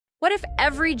What if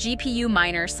every GPU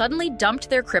miner suddenly dumped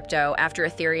their crypto after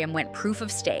Ethereum went proof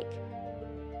of stake?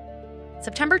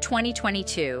 September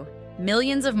 2022,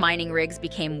 millions of mining rigs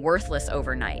became worthless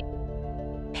overnight.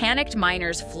 Panicked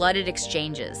miners flooded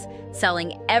exchanges,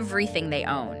 selling everything they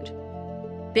owned.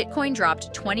 Bitcoin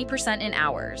dropped 20% in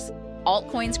hours.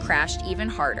 Altcoins crashed even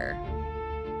harder.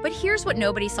 But here's what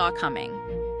nobody saw coming.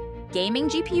 Gaming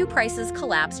GPU prices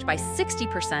collapsed by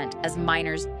 60% as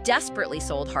miners desperately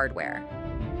sold hardware.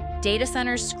 Data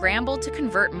centers scrambled to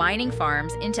convert mining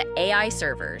farms into AI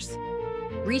servers.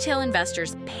 Retail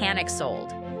investors panic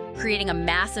sold, creating a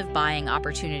massive buying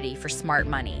opportunity for smart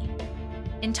money.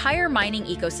 Entire mining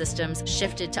ecosystems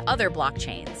shifted to other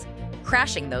blockchains,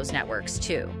 crashing those networks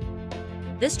too.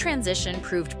 This transition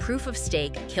proved proof of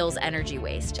stake kills energy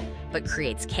waste, but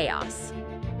creates chaos.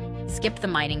 Skip the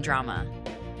mining drama.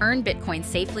 Earn Bitcoin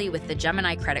safely with the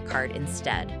Gemini credit card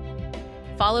instead.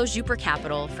 Follow Jupiter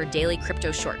Capital for daily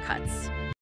crypto shortcuts.